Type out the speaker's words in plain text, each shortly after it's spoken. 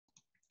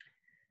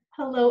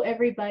Hello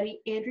everybody,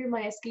 Andrea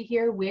Majewski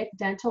here with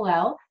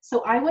Dentalelle.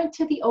 So I went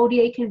to the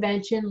ODA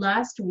convention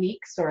last week.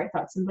 Sorry, I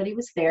thought somebody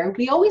was there.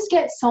 We always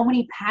get so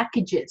many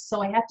packages,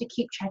 so I have to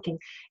keep checking.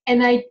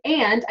 And I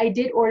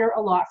did order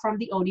a lot from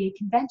the ODA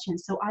convention,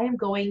 so I am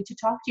going to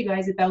talk to you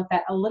guys about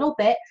that a little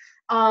bit.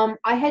 I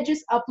had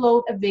just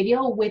uploaded a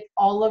video with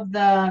all of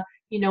the,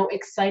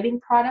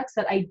 exciting products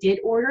that I did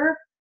order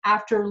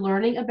after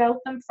learning about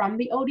them from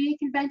the ODA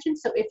convention.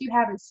 So if you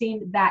haven't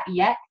seen that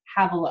yet,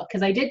 have a look,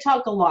 because I did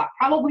talk a lot,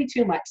 probably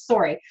too much,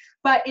 sorry.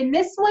 But in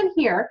this one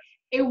here,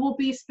 it will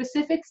be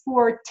specific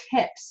for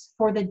tips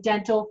for the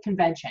dental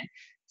convention.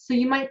 So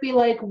you might be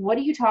like, what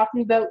are you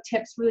talking about,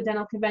 tips for the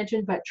dental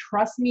convention? But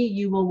trust me,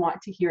 you will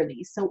want to hear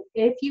these. So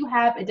if you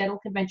have a dental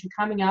convention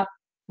coming up,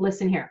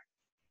 listen here.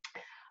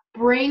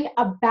 Bring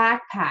a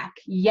backpack.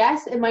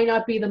 Yes, it might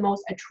not be the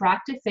most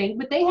attractive thing,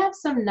 but they have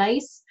some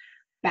nice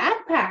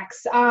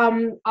backpacks.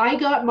 I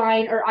got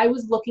mine, or I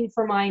was looking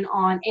for mine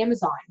on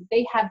Amazon.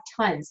 They have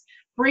tons.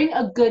 Bring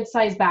a good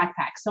size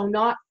backpack, so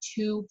not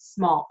too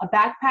small. A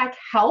backpack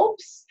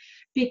helps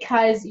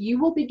because you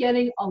will be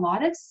getting a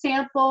lot of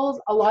samples,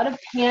 a lot of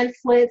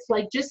pamphlets,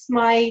 like just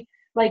my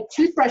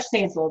toothbrush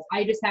samples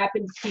I just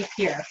happen to keep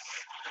here.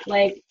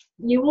 Like,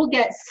 you will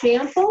get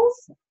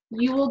samples,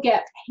 you will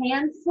get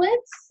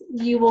pamphlets,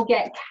 you will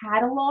get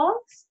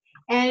catalogs.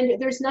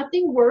 And there's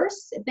nothing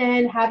worse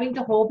than having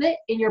to hold it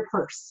in your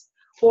purse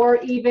or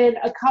even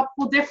a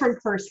couple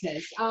different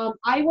purses.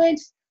 I went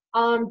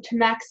to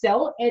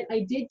Maxell and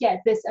I did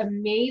get this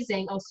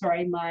amazing, oh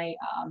sorry,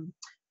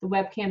 the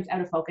webcam's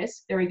out of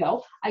focus. There we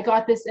go. I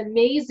got this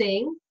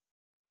amazing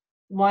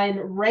one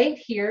right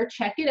here.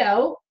 Check it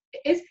out.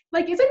 Isn't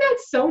that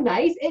so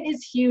nice? It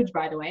is huge,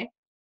 by the way.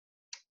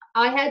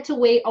 I had to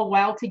wait a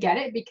while to get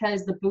it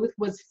because the booth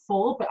was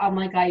full, but I'm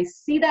like, I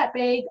see that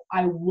bag,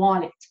 I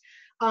want it.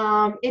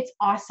 It's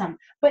awesome.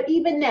 But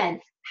even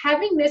then,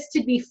 having this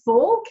to be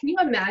full, can you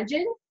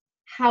imagine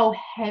how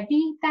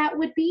heavy that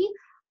would be?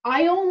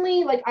 I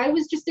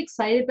was just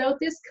excited about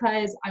this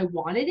because I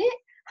wanted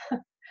it.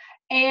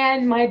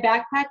 And my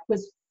backpack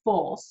was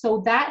full.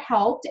 So that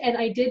helped. And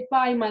I did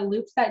buy my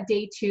loops that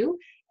day too.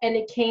 And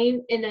it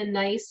came in a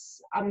nice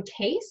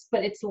case,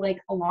 but it's like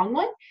a long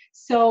one.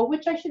 So,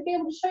 which I should be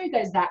able to show you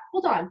guys that.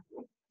 Hold on.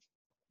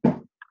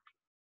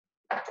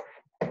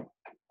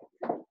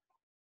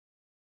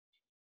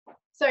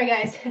 Sorry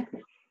guys.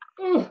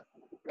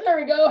 There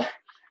we go.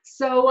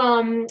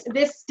 So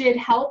this did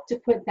help to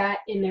put that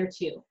in there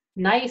too.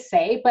 Nice,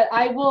 eh? But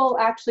I will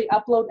actually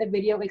upload a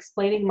video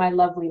explaining my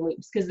lovely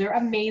loops because they're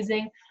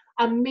amazing.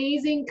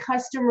 Amazing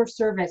customer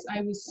service.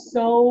 I was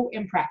so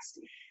impressed.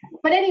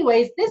 But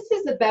anyways, this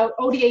is about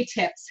ODA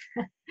tips.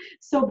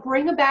 So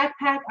bring a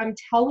backpack. I'm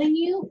telling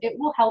you, it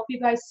will help you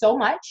guys so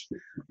much.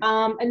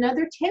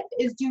 Another tip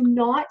is do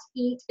not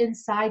eat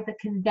inside the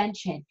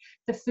convention.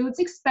 The food's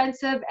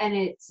expensive and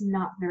it's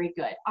not very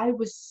good. I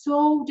was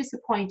so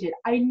disappointed.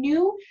 I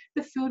knew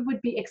the food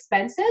would be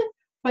expensive,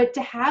 but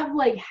to have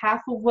like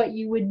half of what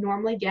you would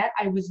normally get,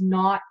 I was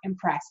not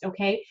impressed,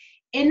 okay?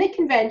 In the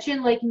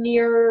convention, like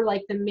near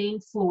like the main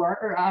floor,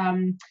 or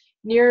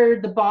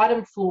near the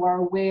bottom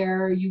floor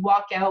where you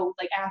walk out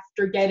like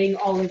after getting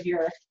all of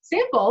your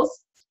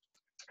samples,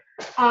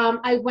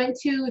 I went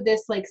to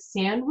this like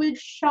sandwich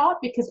shop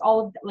because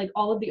all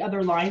of the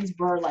other lines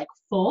were like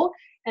full,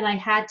 and I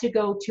had to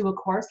go to a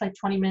course like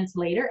 20 minutes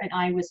later, and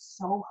I was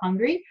so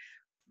hungry.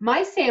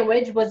 My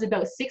sandwich was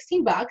about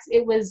 16 bucks.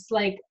 It was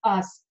like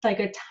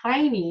a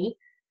tiny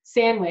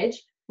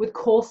sandwich with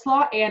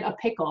coleslaw and a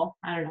pickle.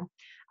 I don't know.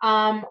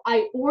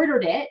 I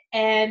ordered it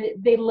and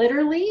they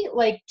literally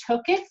like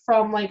took it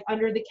from like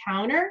under the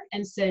counter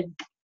and said,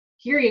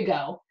 here you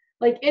go,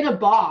 like in a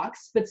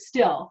box, but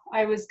still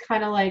I was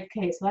kind of like,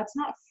 okay, so that's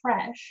not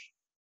fresh.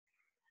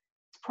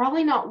 It's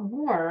probably not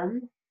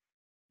warm.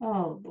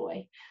 Oh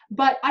boy.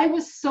 But I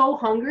was so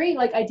hungry,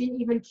 like I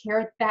didn't even care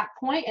at that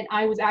point, and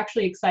I was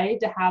actually excited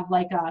to have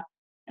like a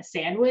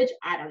sandwich.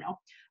 I don't know.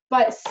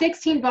 But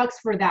 16 bucks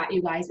for that,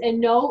 you guys. And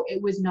no,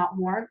 it was not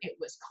warm. It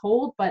was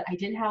cold, but I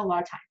didn't have a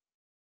lot of time.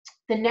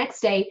 The next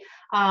day,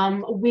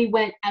 we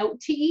went out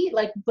to eat.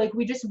 Like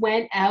we just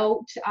went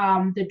out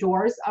the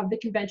doors of the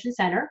convention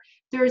center.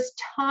 There's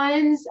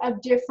tons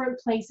of different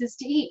places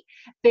to eat.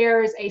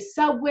 There's a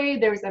Subway,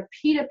 there's a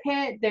pita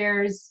pit,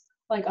 there's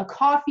like a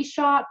coffee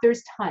shop,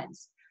 there's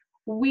tons.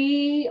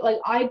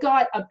 I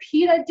got a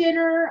pita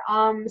dinner,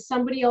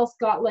 somebody else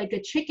got like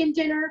a chicken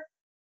dinner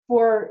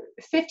for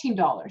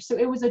 $15. So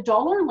it was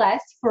 $1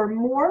 less for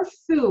more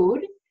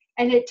food,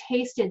 and it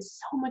tasted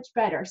so much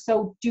better.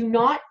 So do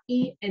not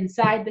eat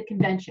inside the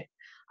convention.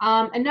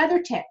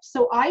 Another tip,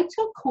 so I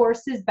took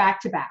courses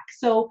back to back.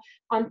 So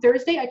on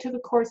Thursday, I took a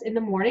course in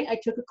the morning, I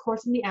took a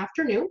course in the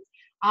afternoon,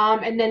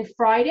 and then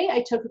Friday,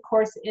 I took a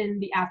course in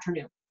the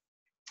afternoon.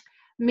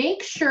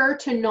 Make sure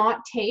to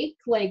not take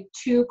like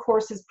 2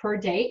 courses per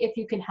day if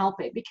you can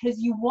help it, because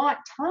you want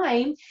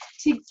time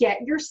to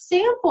get your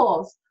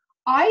samples.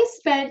 I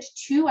spent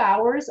 2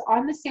 hours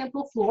on the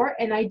sample floor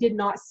and I did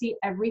not see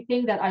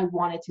everything that I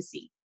wanted to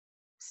see.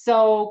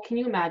 So can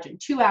you imagine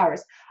 2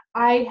 hours?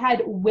 I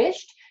had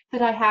wished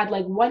that I had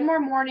like one more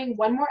morning,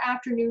 one more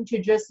afternoon to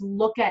just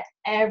look at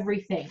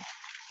everything.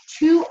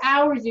 2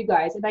 hours, you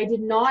guys, and I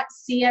did not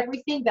see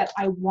everything that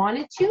I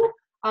wanted to.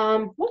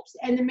 Whoops.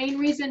 And the main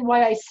reason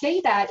why I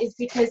say that is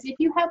because if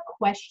you have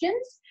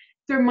questions,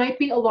 there might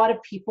be a lot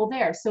of people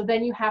there. So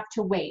then you have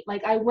to wait.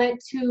 Like I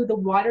went to the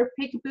water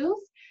pick booth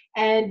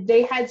and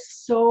they had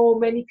so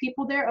many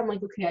people there. I'm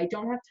like, okay, I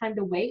don't have time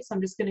to wait. So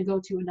I'm just going to go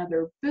to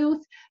another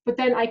booth. But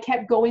then I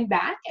kept going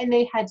back and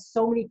they had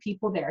so many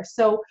people there.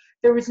 So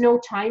there was no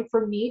time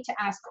for me to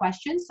ask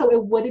questions. So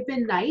it would have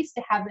been nice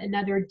to have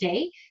another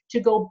day to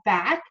go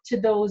back to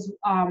those,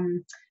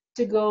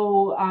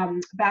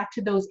 back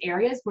to those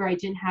areas where I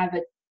didn't have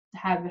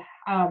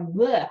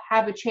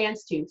a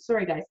chance to.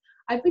 Sorry guys,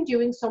 I've been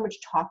doing so much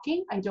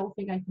talking, I don't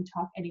think I can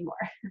talk anymore.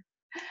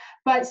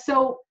 But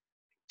so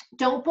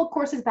don't book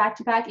courses back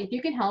to back if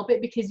you can help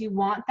it, because you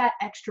want that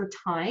extra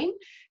time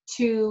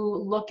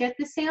to look at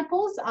the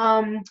samples.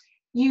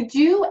 You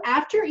do,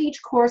 after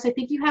each course, I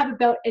think you have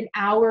about an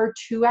hour,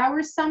 2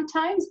 hours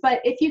sometimes, but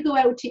if you go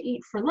out to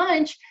eat for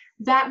lunch,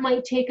 that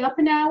might take up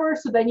an hour,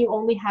 so then you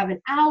only have an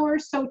hour.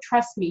 So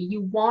trust me,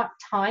 you want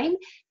time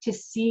to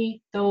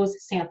see those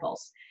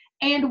samples.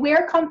 And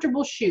wear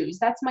comfortable shoes.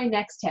 That's my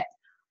next tip.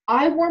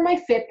 I wore my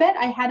Fitbit.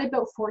 I had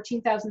about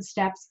 14,000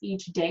 steps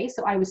each day,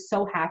 so I was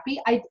so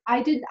happy.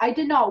 I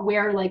did not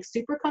wear like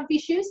super comfy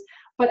shoes,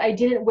 but I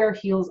didn't wear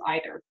heels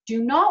either.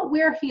 Do not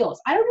wear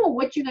heels. I don't know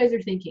what you guys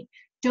are thinking.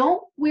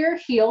 Don't wear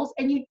heels,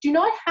 and you do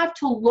not have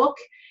to look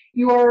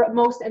your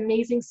most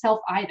amazing self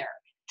either.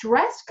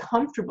 Dress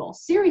comfortable.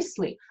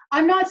 Seriously.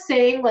 I'm not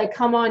saying like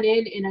come on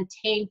in a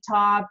tank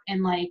top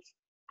and like,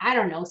 I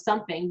don't know,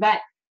 something, but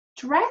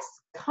dress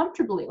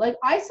comfortably. Like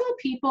I saw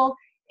people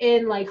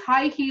in like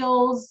high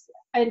heels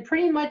and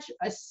pretty much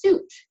a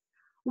suit,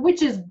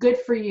 which is good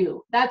for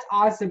you. That's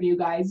awesome, you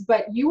guys.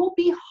 But you will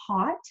be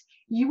hot.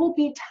 You will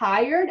be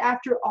tired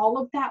after all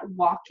of that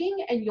walking,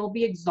 and you'll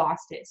be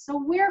exhausted.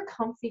 So wear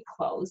comfy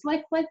clothes,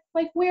 like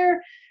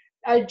wear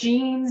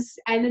jeans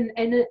and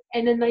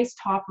a nice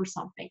top or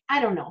something. I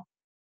don't know.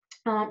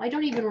 I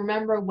don't even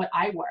remember what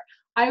I wore.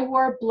 I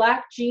wore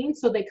black jeans,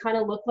 so they kind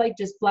of look like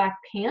just black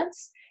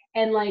pants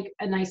and like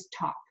a nice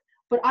top.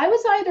 But I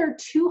was either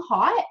too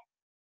hot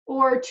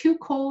or too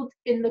cold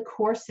in the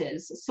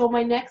courses. So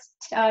my next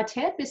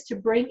tip is to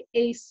bring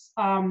a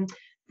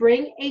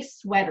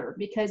sweater,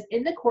 because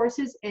in the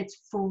courses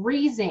it's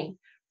freezing,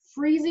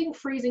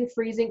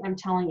 I'm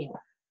telling you.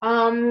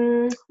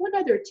 What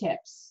other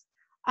tips?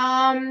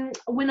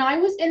 When I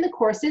was in the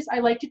courses, I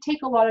like to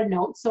take a lot of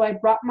notes, so I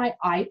brought my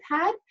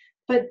iPad,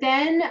 but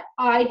then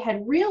I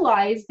had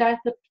realized that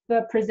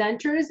the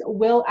presenters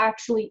will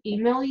actually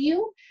email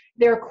you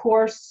their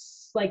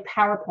course like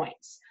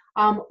PowerPoints.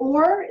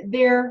 Or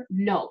their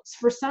notes.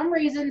 For some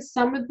reason,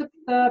 some of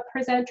the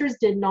presenters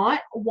did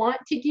not want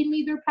to give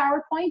me their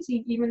PowerPoints,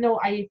 even though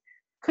I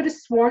could have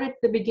sworn at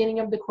the beginning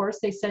of the course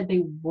they said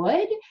they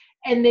would,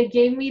 and they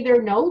gave me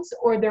their notes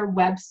or their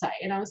website.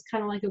 And I was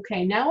kind of like,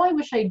 okay, now I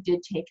wish I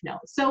did take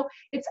notes. So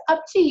it's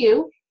up to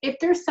you. If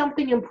there's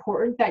something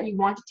important that you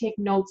want to take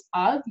notes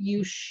of,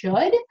 you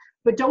should,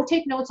 but don't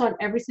take notes on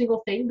every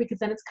single thing, because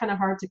then it's kind of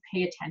hard to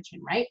pay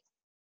attention, right?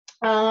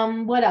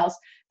 What else?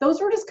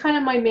 Those were just kind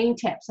of my main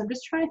tips. I'm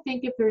just trying to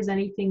think if there's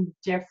anything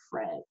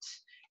different.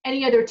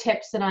 Any other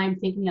tips that I'm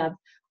thinking of?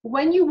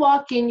 When you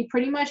walk in, you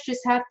pretty much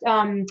just have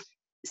to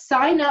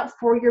sign up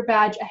for your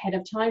badge ahead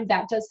of time.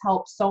 That does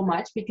help so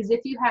much, because if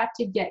you have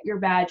to get your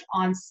badge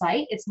on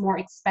site, it's more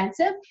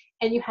expensive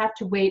and you have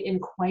to wait in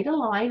quite a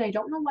line. I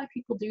don't know why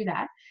people do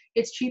that.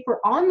 It's cheaper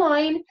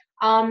online.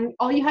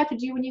 All you have to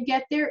do when you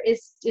get there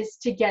is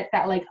to get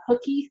that like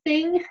hooky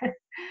thing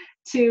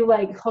to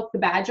like hook the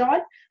badge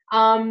on.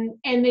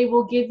 And they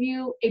will give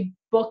you a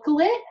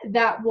booklet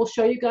that will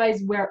show you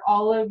guys where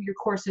all of your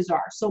courses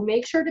are. So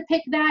make sure to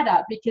pick that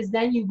up, because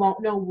then you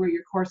won't know where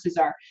your courses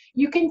are.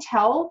 You can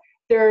tell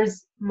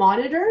there's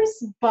monitors,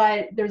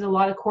 but there's a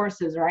lot of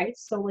courses, right?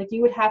 So like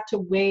you would have to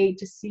wait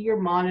to see your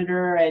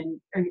monitor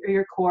or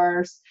your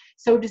course.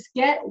 So just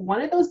get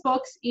one of those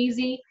books,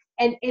 easy.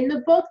 And in the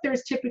book,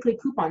 there's typically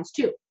coupons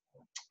too.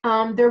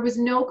 There was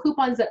no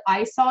coupons that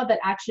I saw that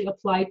actually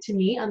applied to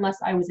me unless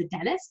I was a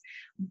dentist,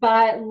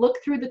 but look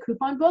through the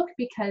coupon book,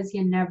 because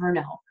you never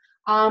know.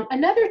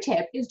 Another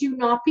tip is do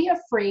not be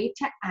afraid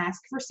to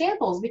ask for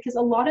samples, because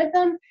a lot of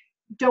them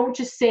don't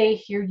just say,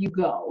 here you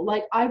go.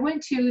 Like I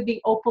went to the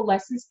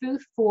opalescence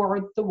booth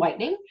for the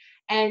whitening,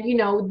 and you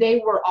know, they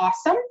were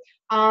awesome,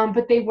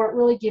 but they weren't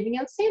really giving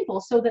out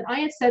samples. So then I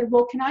had said,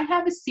 well, can I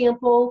have a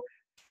sample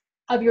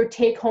of your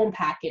take-home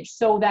package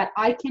so that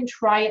I can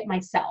try it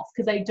myself,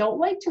 because I don't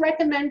like to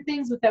recommend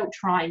things without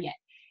trying it.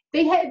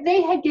 They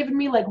had given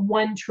me like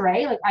one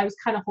tray. Like I was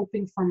kind of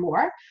hoping for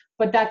more,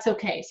 but that's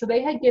okay. So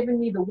they had given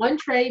me the one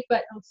tray,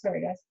 but oh,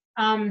 sorry guys.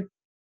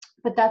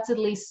 But that's at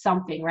least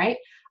something, right?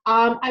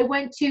 I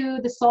went to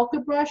the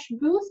Sulca brush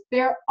booth.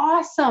 They're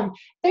awesome.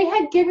 They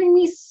had given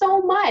me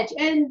so much,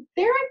 and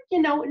they're,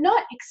 you know,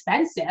 not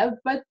expensive,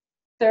 but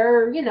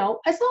they're, you know,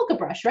 a Sulca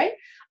brush, right?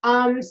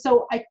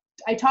 So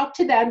I talked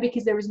to them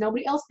because there was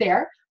nobody else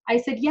there. I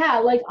said, yeah,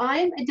 like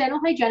I'm a dental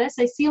hygienist.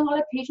 I see a lot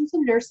of patients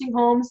in nursing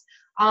homes.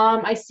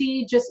 I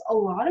see just a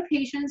lot of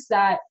patients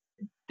that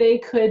they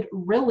could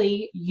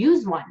really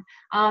use one.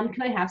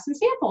 Can I have some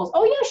samples?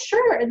 Oh yeah,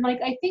 sure. And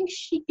like, I think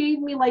she gave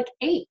me like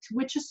 8,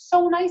 which is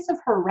so nice of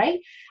her, right?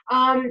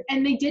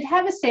 And they did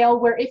have a sale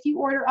where if you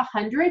order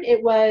 100,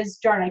 it was,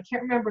 darn, I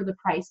can't remember the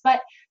price, but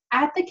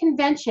at the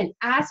convention,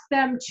 ask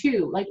them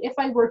too, like if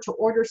I were to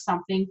order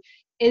something,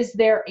 is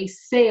there a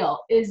sale?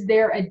 Is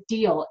there a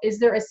deal? Is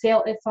there a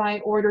sale if I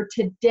order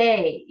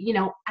today? You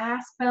know,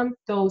 ask them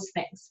those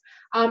things.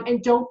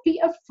 And don't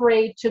be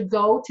afraid to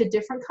go to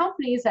different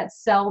companies that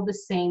sell the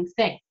same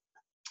thing.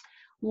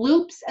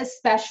 Loops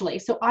especially.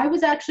 So I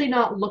was actually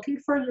not looking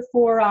for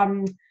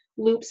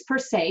loops per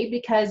se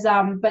because,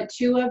 but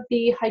 2 of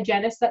the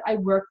hygienists that I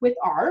work with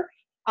are,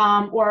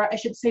 or I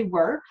should say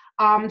were.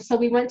 So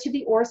we went to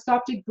the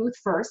orthoscopic booth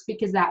first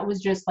because that was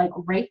just like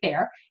right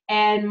there.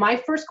 And my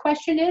first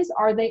question is,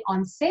 are they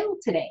on sale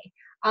today?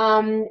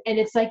 And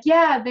it's like,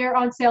 yeah, they're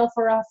on sale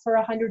for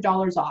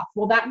 $100 off.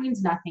 Well, that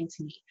means nothing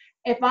to me.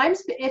 If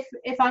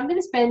I'm going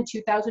to spend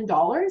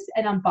 $2,000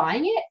 and I'm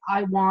buying it,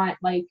 I want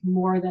like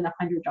more than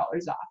 $100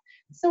 off.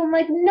 So I'm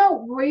like,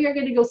 no, we are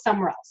going to go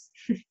somewhere else.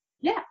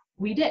 Yeah,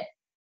 we did.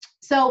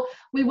 So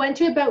we went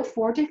to about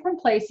 4 different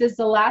places.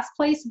 The last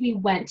place we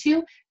went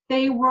to,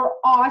 they were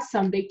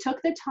awesome. They took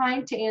the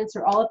time to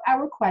answer all of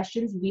our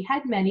questions. We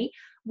had many.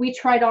 We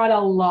tried on a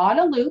lot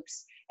of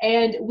loops,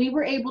 and we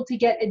were able to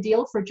get a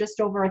deal for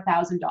just over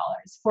 $1,000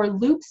 for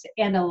loops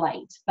and a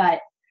light. But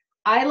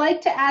I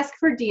like to ask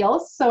for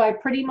deals, so I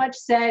pretty much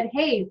said,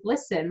 hey,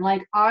 listen,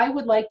 like I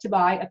would like to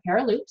buy a pair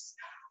of loops.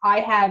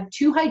 I have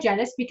 2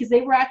 hygienists because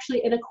they were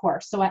actually in a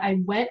course, so I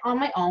went on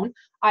my own.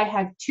 I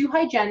have 2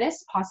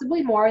 hygienists,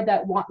 possibly more,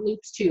 that want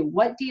loops too.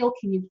 What deal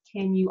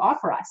can you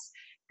offer us?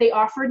 They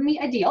offered me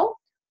a deal.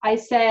 I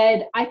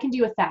said, I can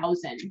do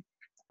 1,000,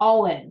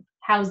 all in.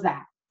 How's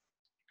that?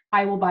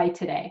 I will buy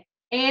today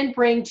and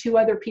bring 2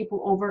 other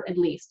people over at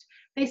least.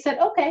 They said,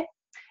 okay.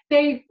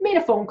 They made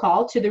a phone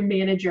call to their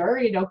manager,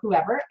 you know,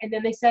 whoever, and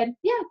then they said,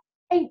 yeah,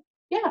 hey,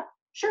 yeah,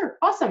 sure,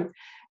 awesome.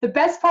 The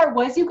best part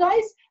was, you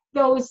guys,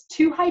 those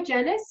 2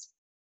 hygienists,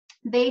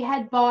 they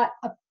had bought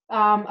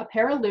a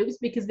pair of loops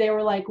because they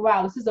were like,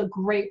 wow, this is a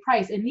great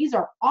price, and these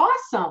are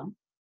awesome,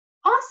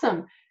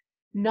 awesome.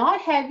 Not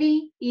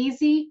heavy,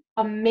 easy,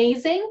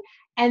 amazing.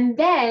 And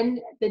then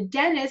the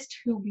dentist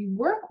who we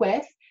work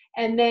with,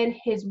 and then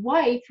his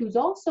wife, who's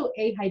also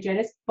a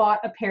hygienist, bought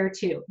a pair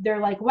too. They're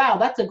like, wow,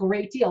 that's a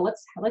great deal.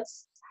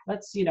 Let's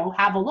you know,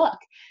 have a look.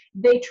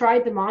 They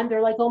tried them on.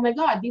 They're like, oh my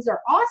God, these are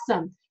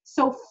awesome.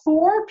 So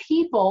 4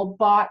 people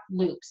bought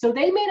loops. So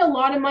they made a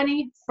lot of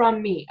money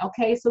from me.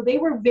 Okay. So they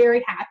were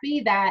very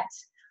happy that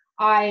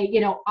I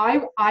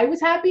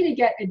was happy to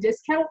get a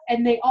discount,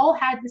 and they all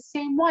had the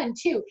same one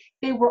too.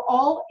 They were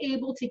all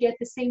able to get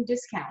the same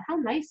discount. How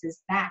nice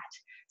is that?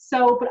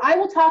 So, but I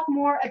will talk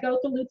more about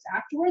the loops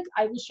afterwards.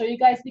 I will show you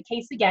guys the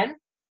case again.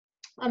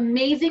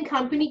 Amazing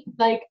company,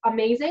 like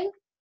amazing,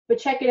 but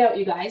check it out,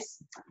 you guys.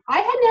 I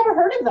had never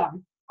heard of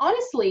them,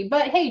 honestly,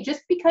 but hey,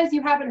 just because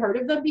you haven't heard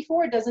of them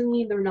before, it doesn't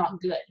mean they're not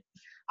good.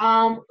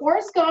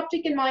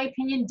 Orthoscopic, in my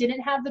opinion,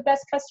 didn't have the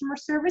best customer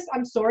service.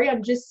 I'm sorry,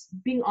 I'm just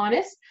being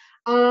honest.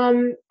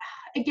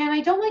 Again,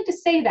 I don't like to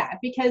say that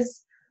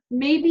because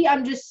maybe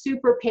I'm just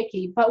super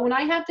picky, but when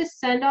I have to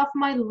send off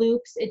my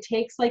loops, it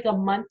takes like a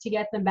month to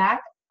get them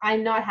back.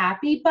 I'm not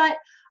happy, but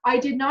I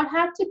did not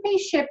have to pay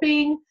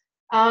shipping.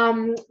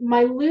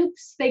 My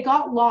loops, they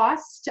got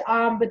lost,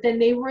 but then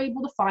they were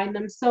able to find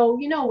them. So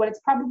you know what,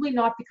 it's probably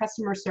not the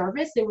customer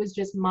service. It was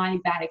just my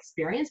bad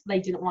experience, but I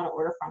didn't want to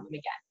order from them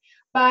again.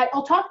 But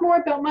I'll talk more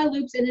about my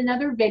loops in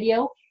another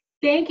video.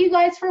 Thank you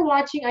guys for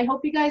watching. I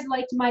hope you guys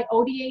liked my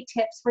ODA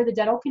tips for the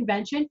dental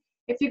convention.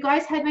 If you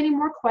guys have any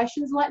more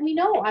questions, let me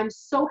know. I'm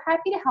so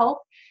happy to help.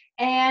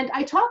 And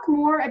I talk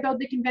more about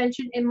the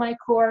convention in my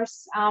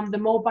course, the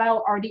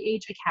Mobile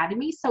RDH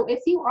Academy. So if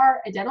you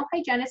are a dental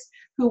hygienist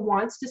who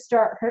wants to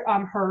start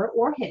her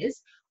or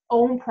his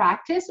own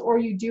practice, or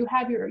you do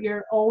have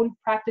your own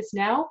practice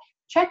now,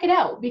 check it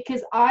out,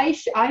 because I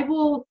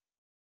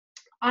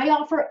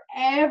offer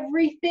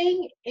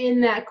everything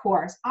in that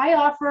course. I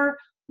offer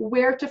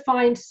where to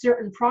find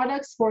certain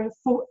products for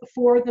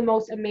the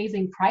most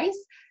amazing price,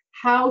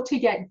 how to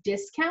get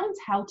discounts,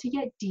 how to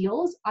get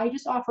deals. I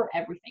just offer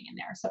everything in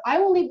there. So I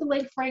will leave the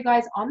link for you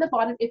guys on the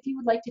bottom if you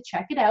would like to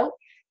check it out.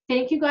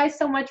 Thank you guys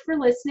so much for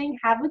listening.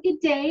 Have a good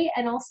day,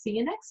 and I'll see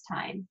you next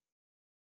time.